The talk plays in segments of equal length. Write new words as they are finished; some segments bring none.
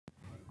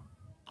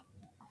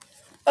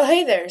Oh,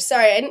 hey there.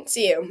 Sorry, I didn't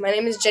see you. My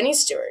name is Jenny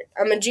Stewart.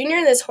 I'm a junior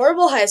in this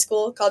horrible high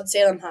school called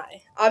Salem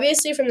High,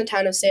 obviously from the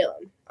town of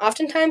Salem.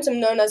 Oftentimes, I'm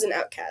known as an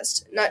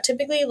outcast, not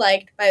typically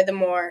liked by the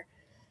more,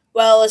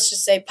 well, let's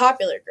just say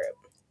popular group.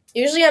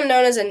 Usually, I'm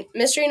known as a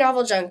mystery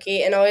novel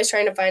junkie and always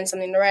trying to find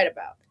something to write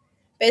about.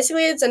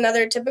 Basically, it's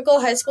another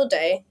typical high school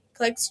day,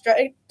 like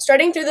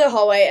strutting through the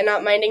hallway and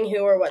not minding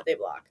who or what they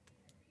block.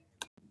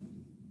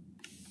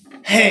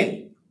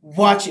 Hey,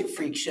 watch it,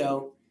 freak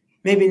show.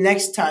 Maybe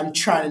next time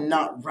try to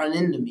not run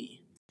into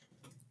me.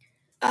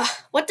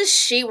 What does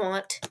she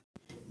want?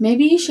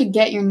 Maybe you should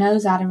get your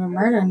nose out of a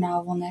murder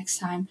novel next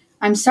time.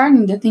 I'm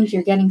starting to think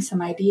you're getting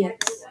some ideas.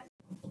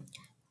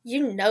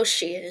 You know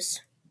she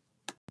is.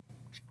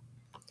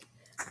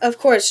 Of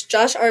course,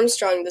 Josh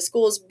Armstrong, the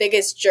school's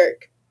biggest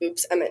jerk.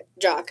 Oops, I meant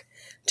jock.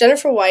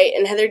 Jennifer White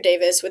and Heather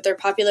Davis with their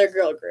popular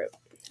girl group.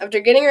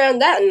 After getting around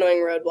that annoying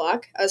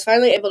roadblock, I was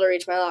finally able to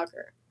reach my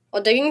locker.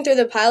 While digging through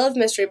the pile of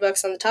mystery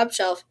books on the top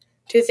shelf,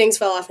 two things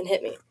fell off and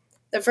hit me.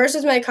 The first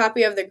was my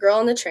copy of The Girl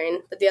on the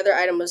Train, but the other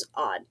item was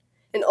odd.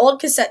 An old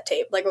cassette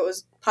tape, like what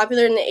was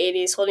popular in the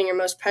 80s, holding your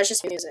most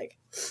precious music.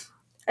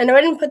 I know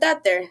I didn't put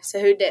that there, so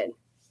who did?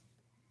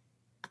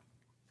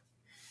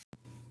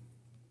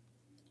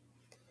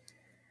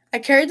 I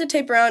carried the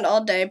tape around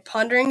all day,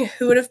 pondering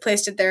who would have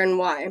placed it there and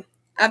why.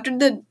 After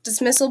the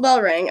dismissal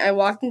bell rang, I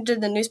walked into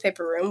the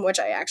newspaper room, which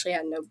I actually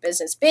had no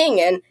business being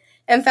in,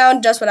 and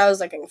found just what I was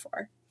looking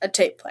for, a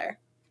tape player.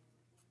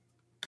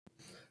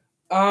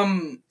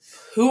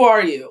 Who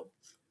are you?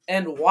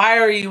 And why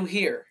are you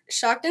here?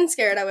 Shocked and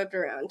scared, I whipped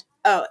around.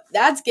 Oh,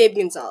 that's Gabe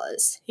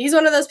Gonzalez. He's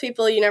one of those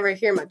people you never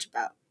hear much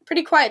about.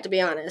 Pretty quiet, to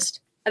be honest.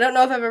 I don't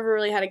know if I've ever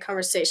really had a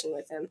conversation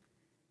with him.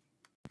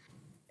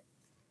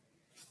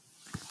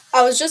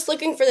 I was just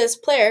looking for this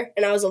player,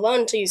 and I was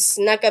alone until you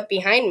snuck up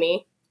behind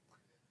me.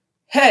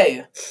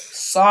 Hey,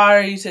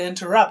 sorry to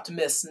interrupt,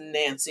 Miss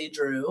Nancy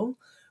Drew,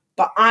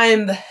 but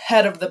I'm the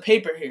head of the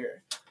paper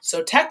here,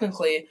 so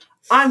technically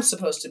I'm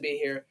supposed to be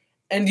here,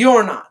 and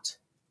you're not.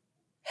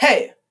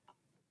 Hey,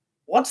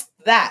 what's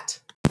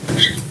that?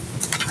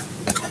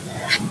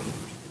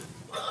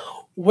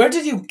 Where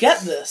did you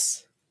get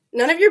this?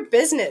 None of your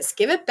business.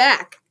 Give it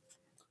back.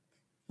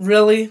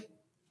 Really?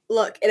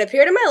 Look, it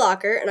appeared in my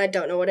locker, and I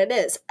don't know what it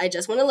is. I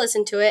just want to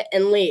listen to it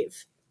and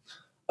leave.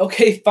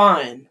 Okay,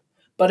 fine.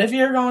 But if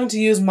you're going to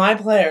use my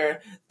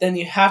player, then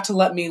you have to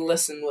let me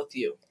listen with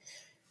you.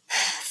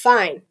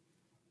 Fine.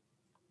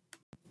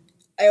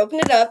 I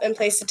opened it up and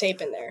placed the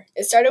tape in there.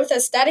 It started with a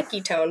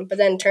staticky tone, but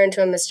then turned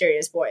to a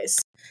mysterious voice.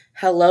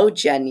 Hello,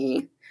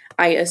 Jenny.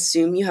 I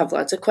assume you have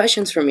lots of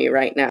questions for me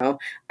right now.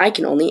 I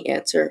can only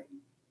answer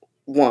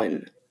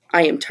one.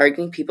 I am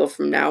targeting people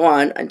from now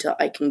on until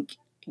I can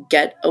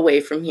get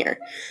away from here.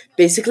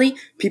 Basically,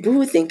 people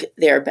who think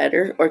they are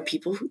better or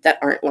people that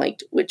aren't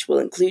liked, which will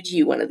include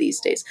you one of these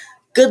days.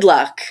 Good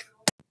luck.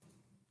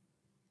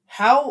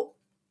 How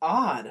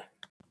odd.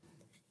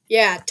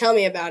 Yeah, tell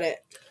me about it.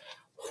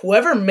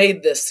 Whoever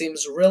made this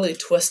seems really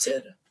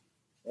twisted.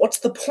 What's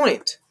the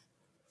point?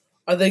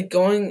 Are they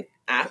going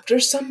after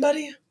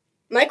somebody?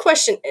 My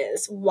question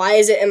is, why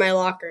is it in my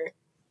locker?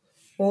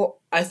 Well,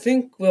 I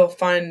think we'll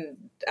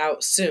find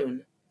out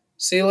soon.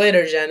 See you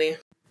later, Jenny.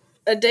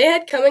 A day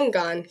had come and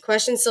gone,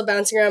 questions still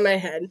bouncing around my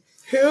head.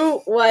 Who,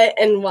 what,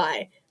 and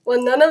why?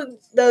 Well, none of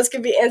those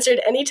could be answered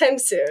anytime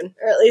soon,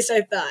 or at least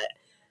I thought.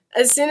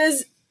 As soon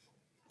as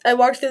I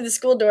walked through the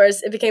school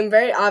doors, it became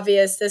very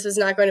obvious this was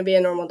not going to be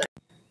a normal day.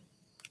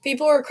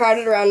 People were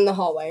crowded around in the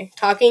hallway,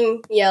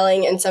 talking,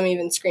 yelling, and some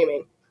even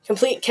screaming.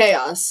 Complete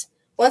chaos.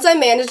 Once I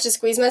managed to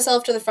squeeze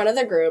myself to the front of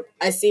the group,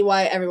 I see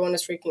why everyone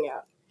was freaking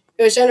out.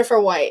 It was Jennifer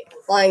White,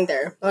 lying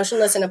there,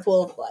 motionless in a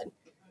pool of blood.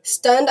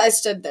 Stunned, I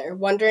stood there,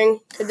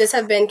 wondering, could this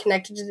have been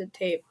connected to the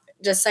tape?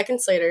 Just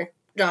seconds later,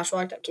 Josh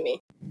walked up to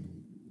me.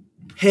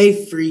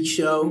 Hey, freak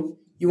show.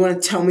 You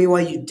want to tell me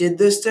why you did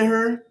this to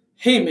her?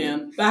 Hey,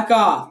 man, back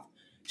off.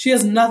 She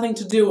has nothing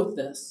to do with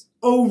this.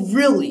 Oh,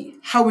 really?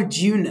 How would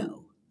you know?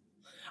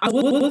 I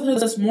was with her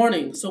this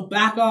morning, so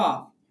back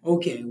off.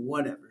 Okay,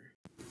 whatever.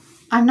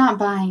 I'm not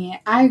buying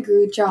it. I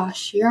agree with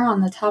Josh. You're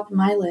on the top of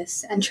my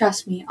list, and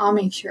trust me, I'll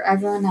make sure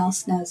everyone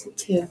else knows it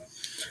too.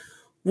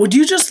 Would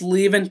you just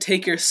leave and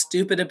take your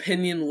stupid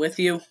opinion with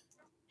you?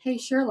 Hey,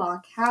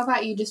 Sherlock, how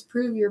about you just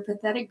prove your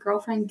pathetic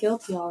girlfriend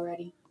guilty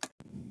already?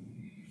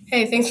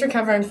 Hey, thanks for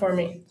covering for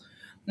me.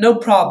 No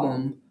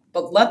problem,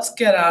 but let's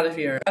get out of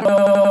here. I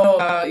don't know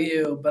about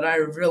you, but I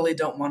really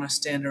don't want to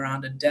stand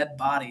around a dead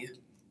body.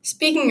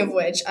 Speaking of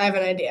which, I have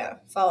an idea.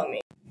 Follow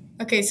me.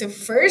 Okay, so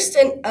first,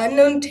 an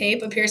unknown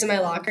tape appears in my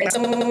locker, and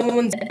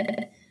someone's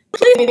dead.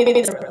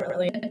 Please,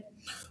 related.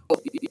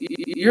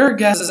 Your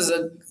guess is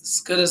as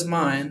good as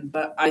mine,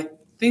 but I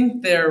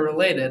think they're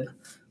related.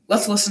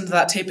 Let's listen to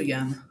that tape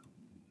again.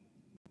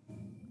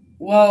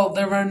 Well,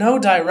 there were no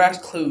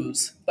direct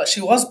clues, but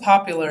she was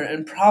popular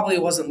and probably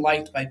wasn't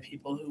liked by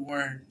people who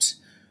weren't,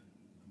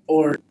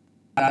 or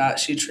that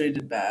she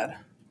treated bad.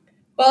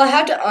 Well, I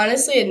have to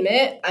honestly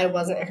admit, I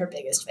wasn't her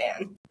biggest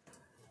fan.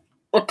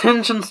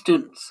 Attention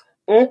students.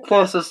 All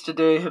classes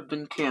today have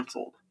been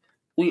cancelled.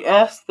 We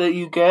ask that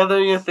you gather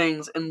your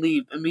things and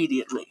leave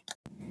immediately.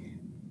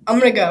 I'm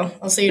gonna go.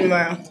 I'll see you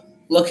tomorrow.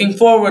 Looking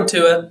forward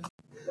to it.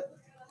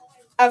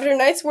 After a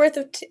night's worth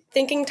of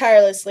thinking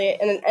tirelessly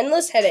and an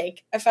endless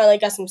headache, I finally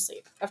got some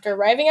sleep. After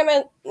arriving at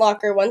my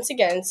locker once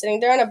again, sitting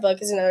there on a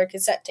book is another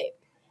cassette tape.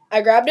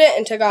 I grabbed it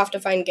and took off to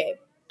find Gabe.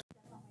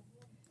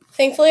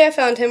 Thankfully, I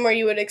found him where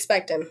you would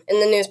expect him, in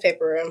the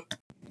newspaper room.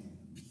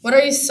 What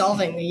are you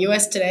solving, the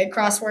U.S. Today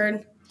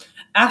crossword?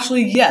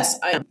 Actually, yes,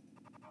 I am.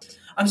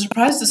 I'm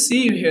surprised to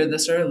see you here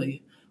this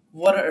early.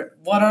 What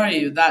are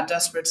you, that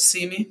desperate to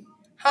see me?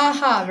 Ha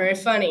ha, very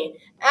funny.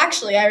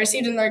 Actually, I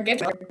received another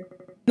gift.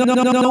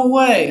 No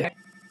way.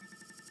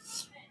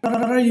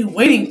 What are you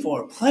waiting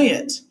for? Play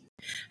it.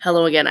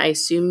 Hello again. I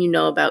assume you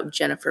know about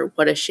Jennifer.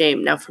 What a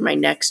shame. Now for my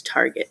next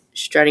target.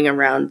 Strutting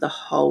around the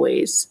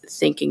hallways,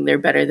 thinking they're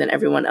better than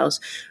everyone else,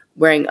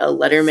 wearing a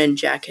Letterman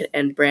jacket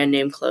and brand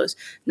name clothes.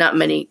 Not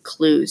many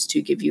clues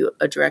to give you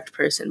a direct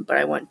person, but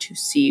I want to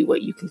see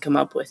what you can come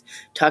up with.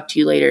 Talk to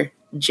you later,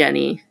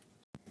 Jenny.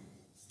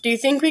 Do you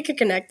think we could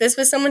connect this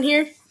with someone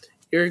here?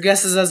 Your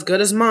guess is as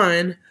good as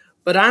mine,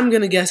 but I'm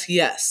going to guess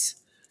yes.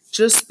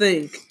 Just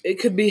think, it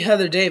could be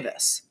Heather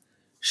Davis.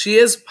 She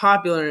is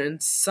popular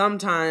and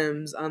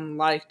sometimes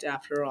unliked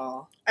after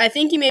all. I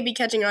think you may be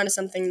catching on to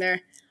something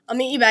there. I'll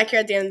meet you back here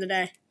at the end of the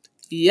day.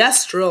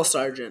 Yes, Drill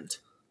Sergeant.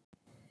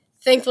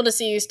 Thankful to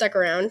see you stuck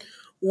around.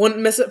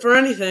 Wouldn't miss it for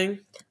anything.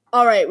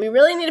 All right, we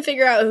really need to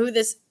figure out who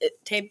this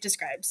tape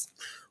describes.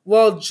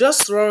 Well,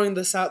 just throwing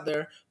this out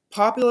there,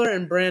 popular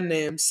and brand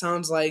name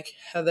sounds like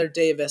Heather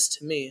Davis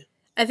to me.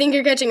 I think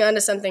you're catching on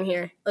to something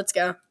here. Let's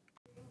go.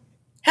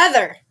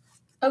 Heather!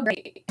 Oh,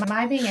 great. Am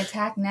I being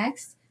attacked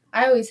next?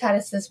 I always had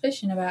a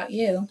suspicion about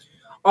you.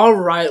 All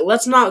right,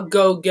 let's not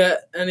go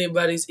get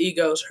anybody's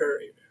egos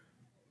hurt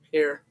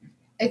here.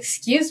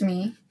 Excuse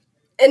me?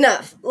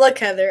 Enough. Look,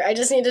 Heather, I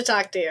just need to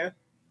talk to you.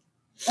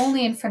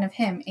 Only in front of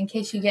him, in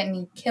case you get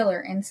any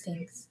killer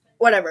instincts.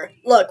 Whatever.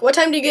 Look, what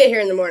time do you get here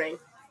in the morning?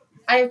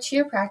 I have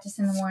cheer practice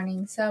in the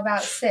morning, so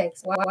about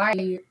 6.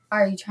 Why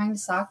are you trying to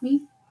stalk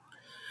me?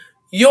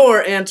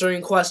 You're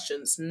answering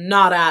questions,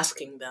 not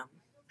asking them.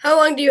 How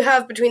long do you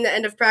have between the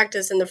end of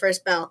practice and the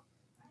first bell?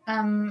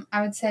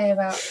 I would say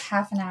about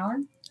half an hour.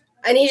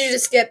 I need you to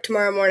skip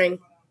tomorrow morning.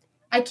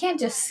 I can't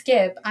just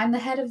skip. I'm the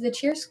head of the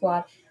cheer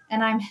squad,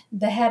 and I'm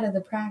the head of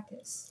the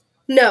practice.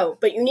 No,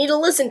 but you need to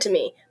listen to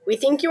me. We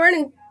think you are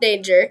in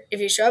danger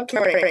if you show up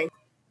tomorrow morning.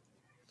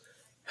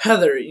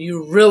 Heather,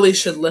 you really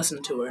should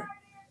listen to her.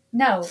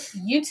 No,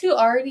 you two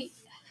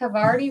have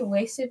already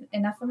wasted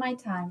enough of my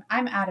time.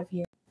 I'm out of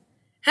here.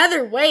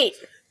 Heather, wait!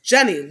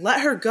 Jenny,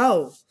 let her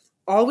go.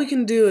 All we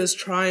can do is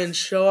try and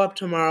show up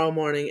tomorrow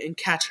morning and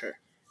catch her.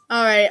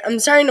 Alright, I'm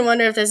starting to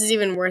wonder if this is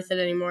even worth it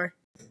anymore.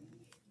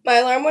 My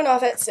alarm went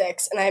off at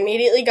 6, and I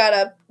immediately got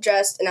up,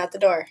 dressed, and out the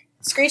door.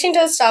 Screeching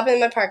to a stop in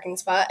my parking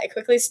spot, I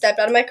quickly stepped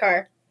out of my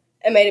car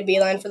and made a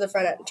beeline for the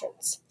front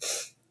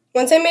entrance.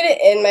 Once I made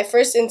it in, my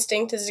first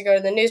instinct is to go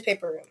to the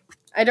newspaper room.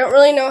 I don't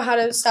really know how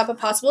to stop a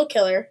possible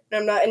killer, and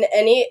I'm not in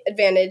any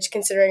advantage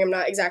considering I'm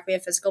not exactly a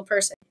physical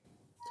person.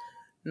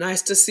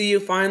 Nice to see you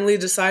finally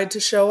decide to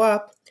show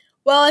up.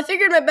 Well, I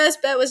figured my best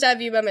bet was to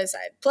have you by my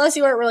side. Plus,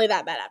 you weren't really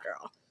that bad after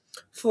all.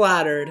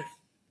 Flattered.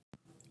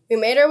 We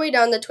made our way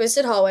down the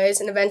twisted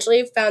hallways and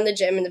eventually found the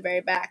gym in the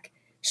very back.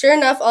 Sure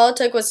enough, all it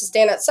took was to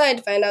stand outside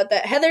to find out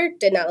that Heather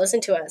did not listen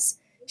to us.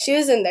 She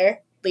was in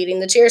there, leading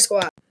the cheer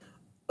squad.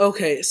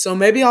 Okay, so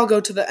maybe I'll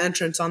go to the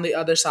entrance on the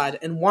other side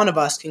and one of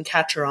us can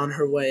catch her on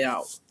her way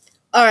out.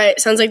 Alright,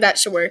 sounds like that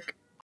should work.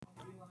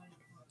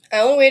 I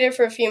only waited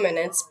for a few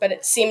minutes, but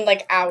it seemed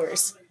like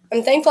hours.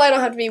 I'm thankful I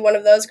don't have to be one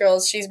of those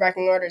girls she's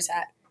barking orders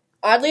at.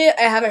 Oddly,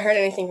 I haven't heard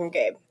anything from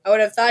Gabe. I would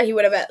have thought he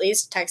would have at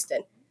least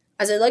texted.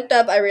 As I looked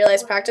up, I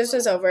realized practice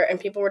was over and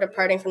people were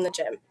departing from the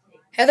gym.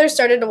 Heather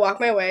started to walk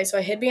my way, so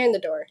I hid behind the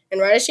door,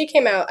 and right as she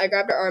came out, I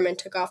grabbed her arm and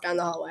took off down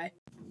the hallway.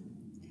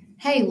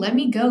 Hey, let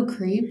me go,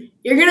 creep.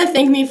 You're gonna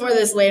thank me for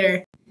this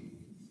later.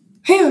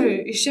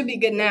 Phew, you should be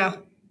good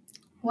now.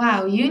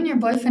 Wow, you and your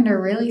boyfriend are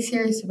really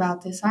serious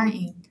about this, aren't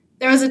you?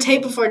 There was a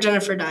tape before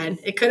Jennifer died.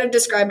 It could have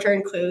described her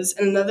in clues,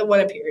 and another one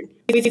appeared.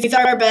 We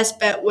thought our best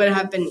bet would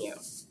have been you.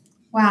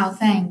 Wow,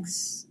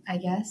 thanks, I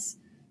guess.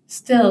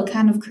 Still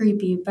kind of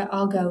creepy, but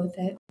I'll go with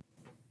it.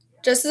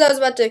 Just as I was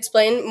about to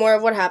explain more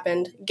of what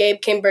happened,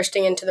 Gabe came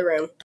bursting into the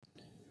room.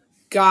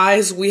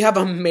 Guys, we have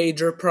a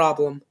major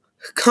problem.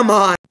 Come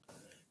on.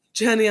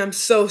 Jenny, I'm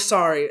so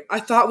sorry. I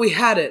thought we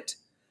had it.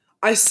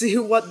 I see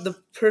what the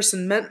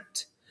person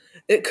meant.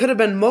 It could have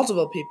been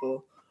multiple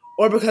people.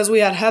 Or because we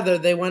had Heather,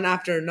 they went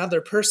after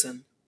another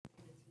person.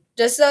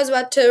 Just as I was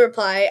about to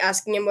reply,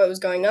 asking him what was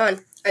going on,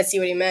 I see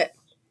what he meant.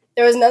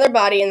 There was another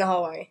body in the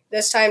hallway.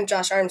 This time,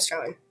 Josh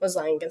Armstrong was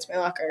lying against my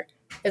locker,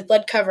 his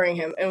blood covering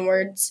him, and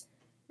words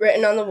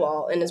written on the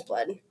wall in his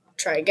blood.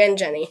 Try again,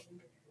 Jenny.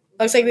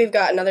 Looks like we've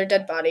got another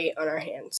dead body on our hands.